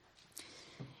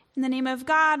In the name of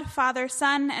God, Father,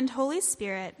 Son, and Holy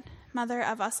Spirit, Mother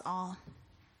of us all.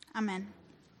 Amen.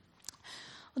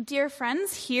 Well, dear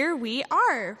friends, here we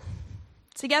are.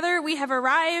 Together we have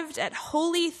arrived at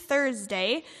Holy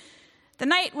Thursday, the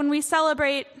night when we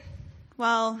celebrate,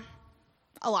 well,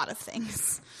 a lot of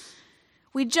things.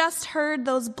 We just heard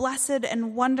those blessed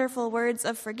and wonderful words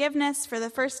of forgiveness for the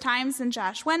first time since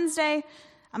Ash Wednesday,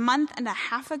 a month and a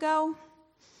half ago.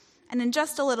 And in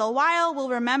just a little while, we'll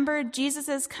remember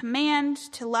Jesus' command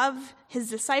to love his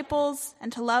disciples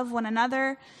and to love one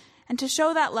another and to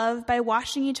show that love by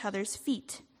washing each other's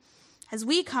feet as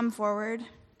we come forward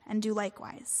and do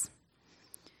likewise.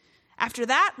 After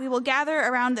that, we will gather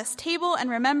around this table and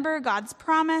remember God's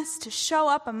promise to show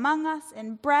up among us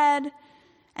in bread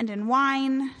and in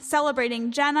wine,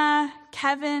 celebrating Jenna,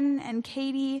 Kevin, and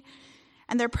Katie,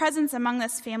 and their presence among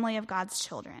this family of God's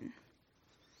children.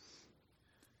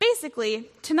 Basically,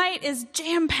 tonight is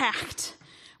jam-packed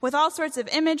with all sorts of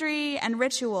imagery and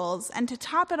rituals, and to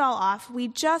top it all off, we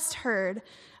just heard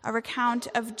a recount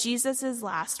of Jesus'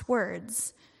 last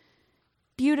words.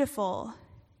 Beautiful,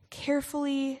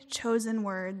 carefully chosen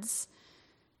words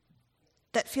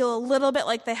that feel a little bit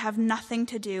like they have nothing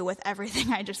to do with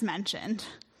everything I just mentioned.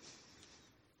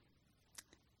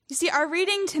 You see, our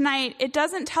reading tonight, it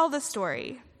doesn't tell the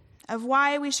story of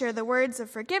why we share the words of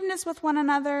forgiveness with one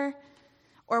another,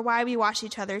 or why we wash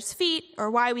each other's feet, or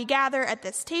why we gather at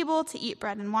this table to eat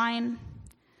bread and wine.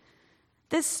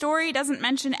 This story doesn't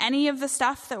mention any of the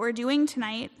stuff that we're doing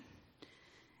tonight,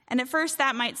 and at first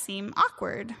that might seem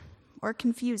awkward or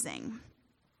confusing.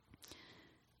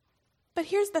 But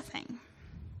here's the thing.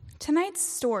 Tonight's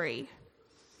story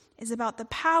is about the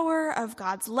power of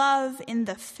God's love in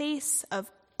the face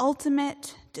of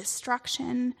ultimate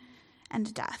destruction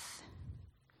and death.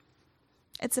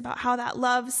 It's about how that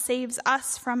love saves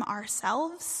us from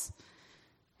ourselves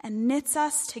and knits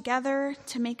us together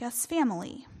to make us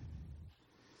family.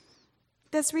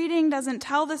 This reading doesn't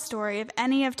tell the story of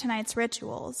any of tonight's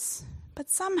rituals, but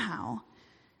somehow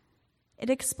it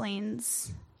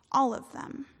explains all of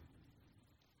them.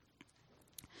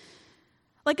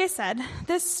 Like I said,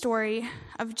 this story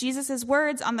of Jesus'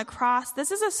 words on the cross,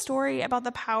 this is a story about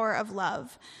the power of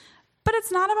love, but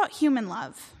it's not about human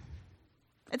love.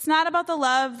 It's not about the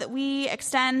love that we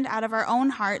extend out of our own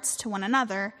hearts to one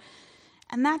another,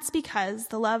 and that's because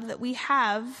the love that we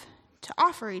have to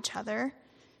offer each other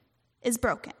is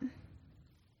broken,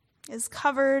 is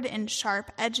covered in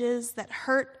sharp edges that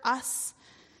hurt us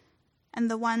and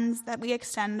the ones that we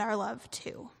extend our love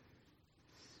to.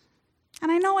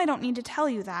 And I know I don't need to tell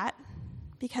you that,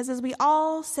 because as we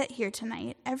all sit here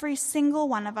tonight, every single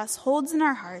one of us holds in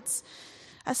our hearts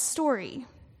a story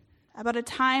about a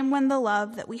time when the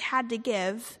love that we had to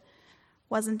give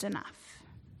wasn't enough.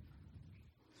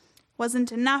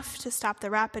 Wasn't enough to stop the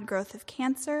rapid growth of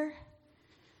cancer.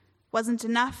 Wasn't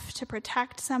enough to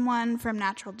protect someone from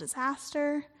natural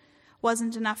disaster.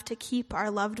 Wasn't enough to keep our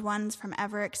loved ones from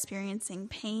ever experiencing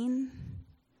pain.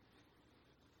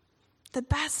 The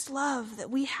best love that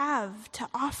we have to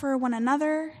offer one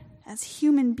another as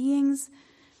human beings,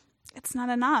 it's not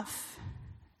enough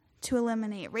to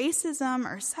eliminate racism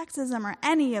or sexism or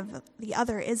any of the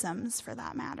other isms for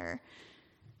that matter.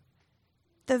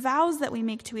 The vows that we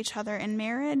make to each other in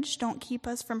marriage don't keep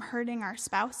us from hurting our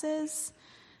spouses.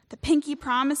 The pinky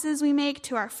promises we make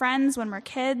to our friends when we're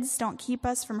kids don't keep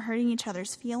us from hurting each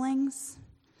other's feelings.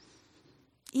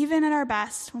 Even at our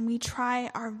best, when we try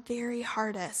our very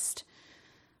hardest,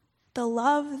 the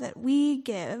love that we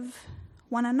give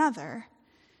one another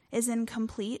is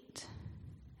incomplete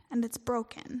and it's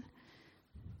broken.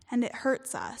 And it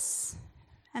hurts us,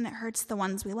 and it hurts the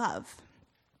ones we love.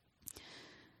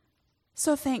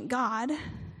 So thank God,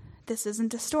 this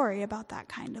isn't a story about that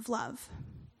kind of love.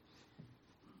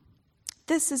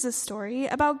 This is a story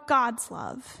about God's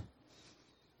love,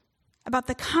 about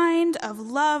the kind of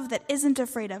love that isn't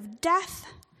afraid of death,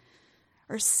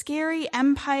 or scary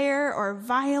empire, or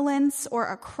violence, or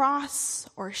a cross,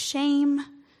 or shame.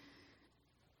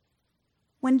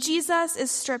 When Jesus is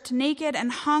stripped naked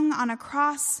and hung on a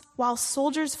cross while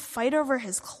soldiers fight over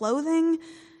his clothing,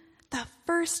 the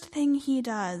first thing he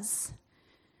does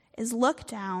is look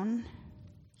down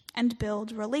and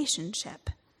build relationship.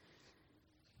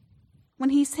 When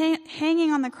he's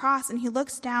hanging on the cross and he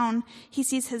looks down, he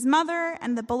sees his mother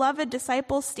and the beloved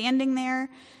disciples standing there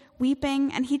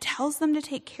weeping, and he tells them to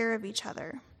take care of each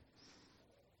other.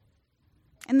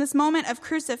 In this moment of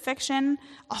crucifixion,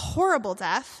 a horrible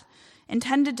death,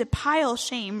 intended to pile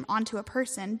shame onto a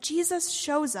person, Jesus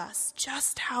shows us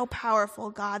just how powerful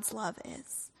God's love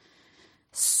is.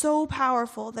 So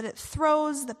powerful that it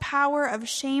throws the power of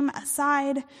shame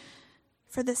aside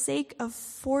for the sake of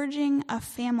forging a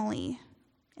family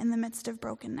in the midst of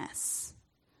brokenness.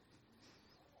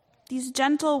 These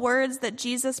gentle words that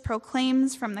Jesus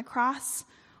proclaims from the cross,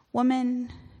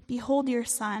 "Woman, behold your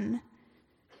son,"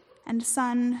 and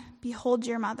 "Son, behold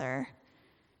your mother,"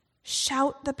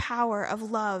 shout the power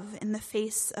of love in the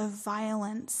face of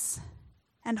violence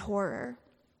and horror.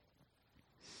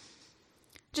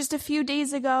 Just a few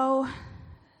days ago,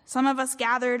 some of us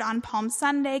gathered on Palm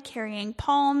Sunday carrying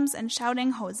palms and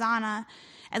shouting Hosanna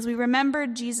as we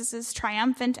remembered Jesus'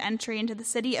 triumphant entry into the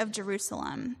city of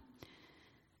Jerusalem.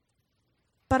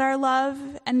 But our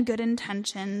love and good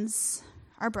intentions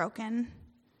are broken,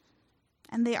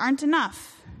 and they aren't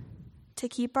enough to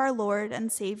keep our Lord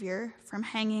and Savior from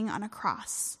hanging on a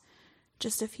cross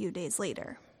just a few days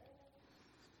later.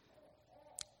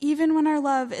 Even when our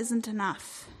love isn't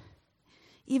enough,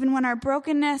 even when our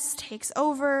brokenness takes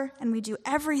over and we do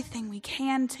everything we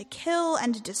can to kill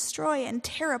and destroy and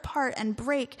tear apart and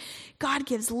break, God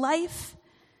gives life,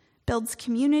 builds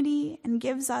community, and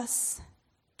gives us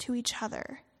to each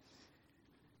other.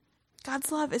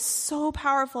 God's love is so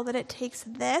powerful that it takes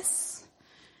this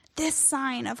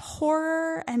sign of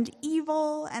horror and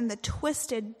evil and the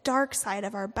twisted dark side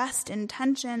of our best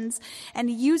intentions and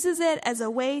uses it as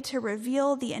a way to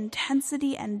reveal the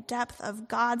intensity and depth of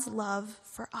God's love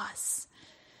for us.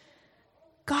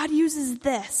 God uses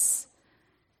this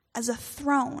as a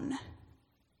throne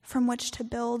from which to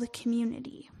build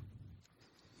community.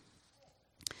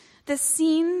 The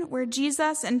scene where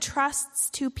Jesus entrusts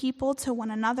two people to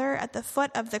one another at the foot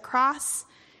of the cross,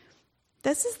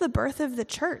 this is the birth of the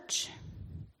church.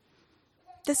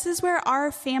 This is where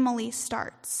our family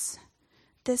starts.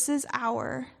 This is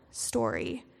our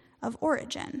story of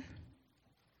origin.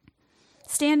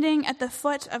 Standing at the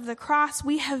foot of the cross,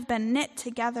 we have been knit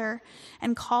together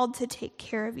and called to take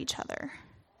care of each other.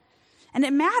 And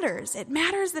it matters. It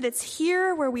matters that it's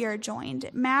here where we are joined.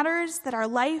 It matters that our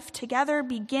life together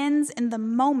begins in the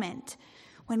moment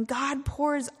when God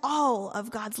pours all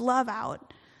of God's love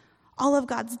out, all of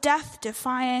God's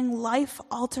death-defying,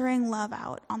 life-altering love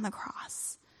out on the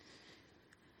cross.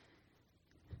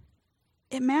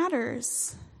 It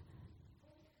matters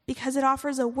because it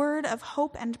offers a word of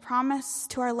hope and promise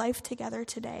to our life together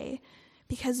today.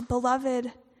 Because,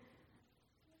 beloved,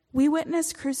 we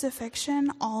witness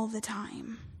crucifixion all the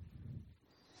time.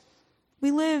 We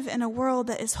live in a world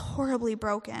that is horribly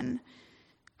broken.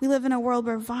 We live in a world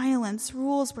where violence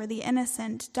rules, where the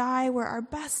innocent die, where our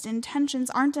best intentions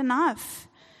aren't enough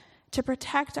to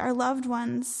protect our loved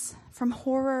ones from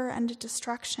horror and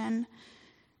destruction.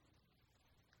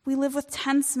 We live with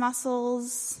tense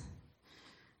muscles.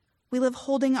 We live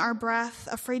holding our breath,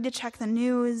 afraid to check the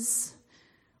news.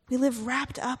 We live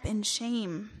wrapped up in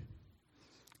shame.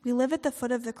 We live at the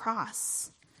foot of the cross.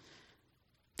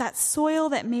 That soil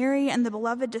that Mary and the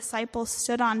beloved disciples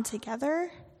stood on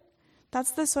together,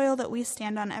 that's the soil that we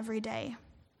stand on every day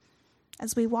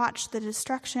as we watch the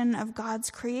destruction of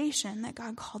God's creation that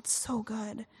God called so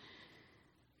good.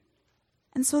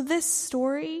 And so this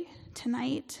story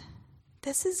tonight,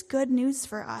 this is good news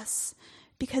for us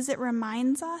because it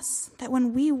reminds us that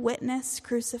when we witness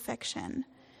crucifixion,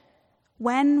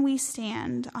 when we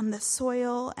stand on the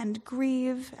soil and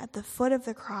grieve at the foot of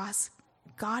the cross,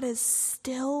 God is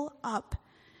still up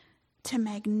to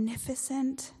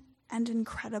magnificent and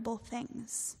incredible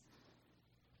things.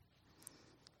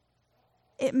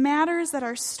 It matters that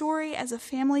our story as a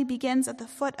family begins at the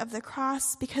foot of the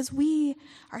cross because we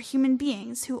are human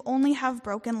beings who only have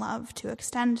broken love to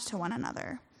extend to one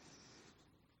another.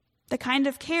 The kind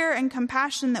of care and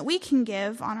compassion that we can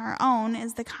give on our own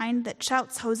is the kind that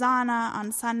shouts Hosanna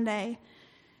on Sunday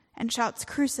and shouts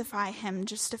crucify him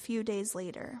just a few days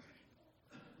later.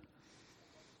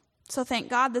 So thank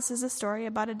God this is a story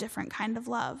about a different kind of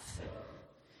love.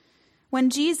 When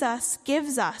Jesus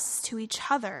gives us to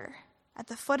each other at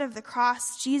the foot of the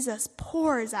cross, Jesus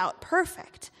pours out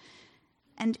perfect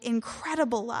and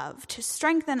incredible love to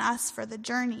strengthen us for the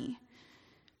journey.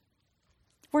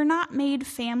 We're not made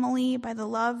family by the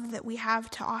love that we have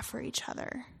to offer each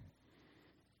other.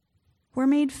 We're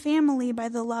made family by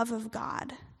the love of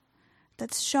God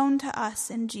that's shown to us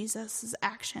in Jesus'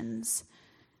 actions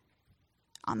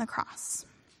on the cross.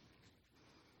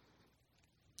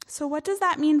 So what does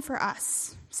that mean for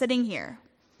us sitting here?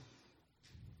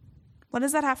 What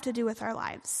does that have to do with our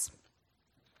lives?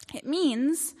 It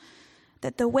means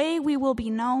that the way we will be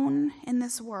known in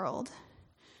this world,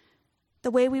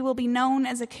 the way we will be known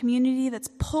as a community that's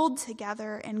pulled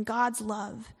together in God's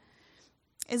love,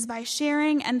 is by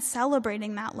sharing and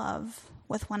celebrating that love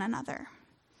with one another.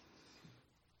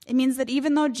 It means that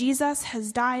even though Jesus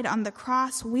has died on the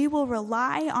cross, we will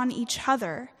rely on each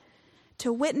other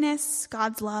to witness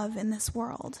God's love in this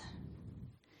world.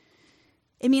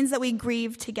 It means that we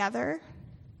grieve together,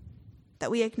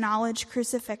 that we acknowledge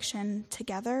crucifixion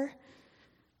together,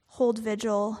 hold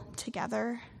vigil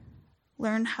together,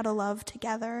 learn how to love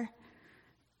together,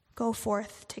 go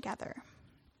forth together.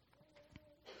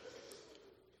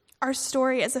 Our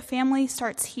story as a family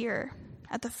starts here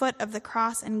at the foot of the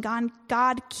cross, and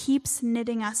God keeps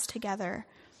knitting us together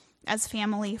as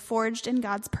family forged in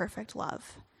God's perfect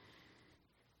love.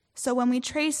 So when we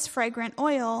trace fragrant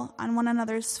oil on one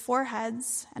another's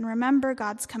foreheads and remember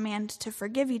God's command to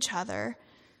forgive each other,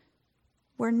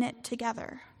 we're knit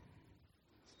together.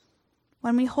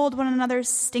 When we hold one another's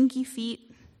stinky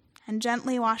feet and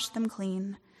gently wash them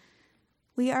clean,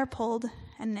 we are pulled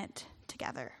and knit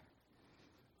together.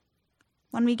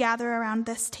 When we gather around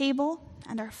this table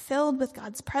and are filled with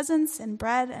God's presence in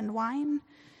bread and wine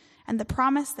and the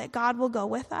promise that God will go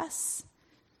with us,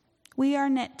 we are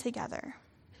knit together.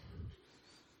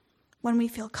 When we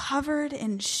feel covered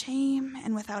in shame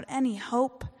and without any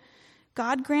hope,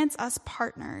 God grants us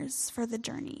partners for the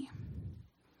journey.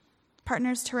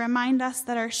 Partners to remind us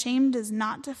that our shame does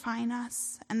not define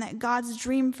us and that God's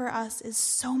dream for us is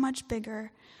so much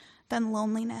bigger than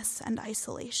loneliness and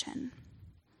isolation.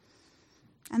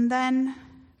 And then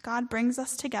God brings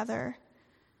us together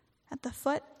at the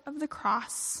foot of the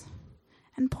cross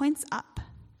and points up,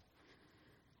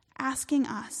 asking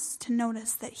us to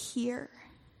notice that here,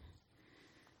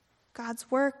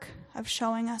 God's work of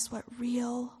showing us what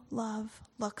real love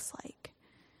looks like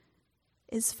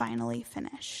is finally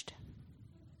finished.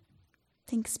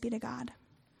 Thanks be to God.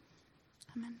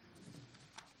 Amen.